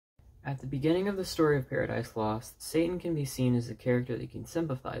At the beginning of the story of Paradise Lost, Satan can be seen as a character that you can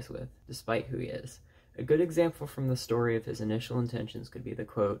sympathize with, despite who he is. A good example from the story of his initial intentions could be the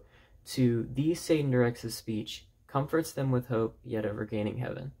quote, "To these Satan directs his speech, comforts them with hope, yet of regaining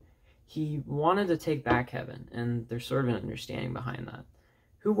heaven." He wanted to take back heaven, and there's sort of an understanding behind that.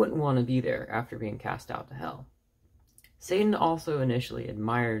 Who wouldn't want to be there after being cast out to hell? Satan also initially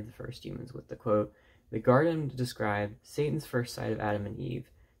admired the first humans with the quote, "The garden described Satan's first sight of Adam and Eve,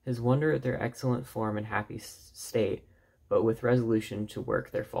 his wonder at their excellent form and happy state, but with resolution to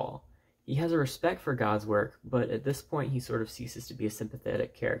work their fall." He has a respect for God's work, but at this point he sort of ceases to be a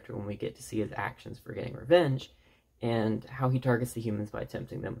sympathetic character when we get to see his actions for getting revenge, and how he targets the humans by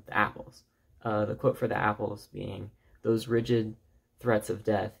tempting them with the apples. The quote for the apples being, "Those rigid threats of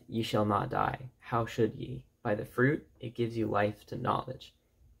death, ye shall not die. How should ye? By the fruit, it gives you life to knowledge."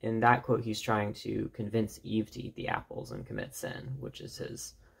 In that quote, he's trying to convince Eve to eat the apples and commit sin, which is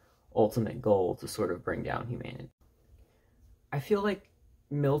his ultimate goal to sort of bring down humanity. I feel like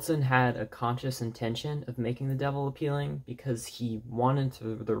Milton had a conscious intention of making the devil appealing because he wanted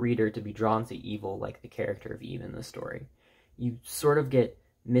the reader to be drawn to evil like the character of Eve in the story. You sort of get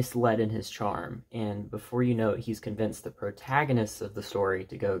misled in his charm, and before you know it, he's convinced the protagonists of the story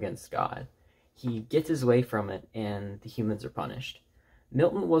to go against God. He gets his way from it, and the humans are punished.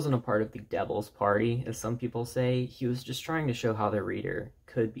 Milton wasn't a part of the devil's party, as some people say. He was just trying to show how the reader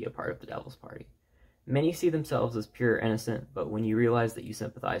could be a part of the devil's party. Many see themselves as pure innocent, but when you realize that you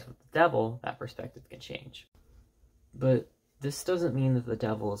sympathize with the devil, that perspective can change. But this doesn't mean that the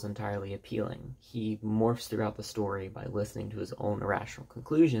devil is entirely appealing. He morphs throughout the story by listening to his own irrational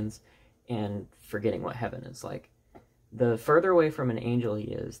conclusions and forgetting what heaven is like. The further away from an angel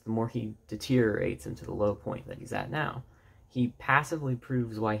he is, the more he deteriorates into the low point that he's at now. He passively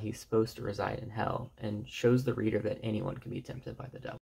proves why he's supposed to reside in hell, and shows the reader that anyone can be tempted by the devil.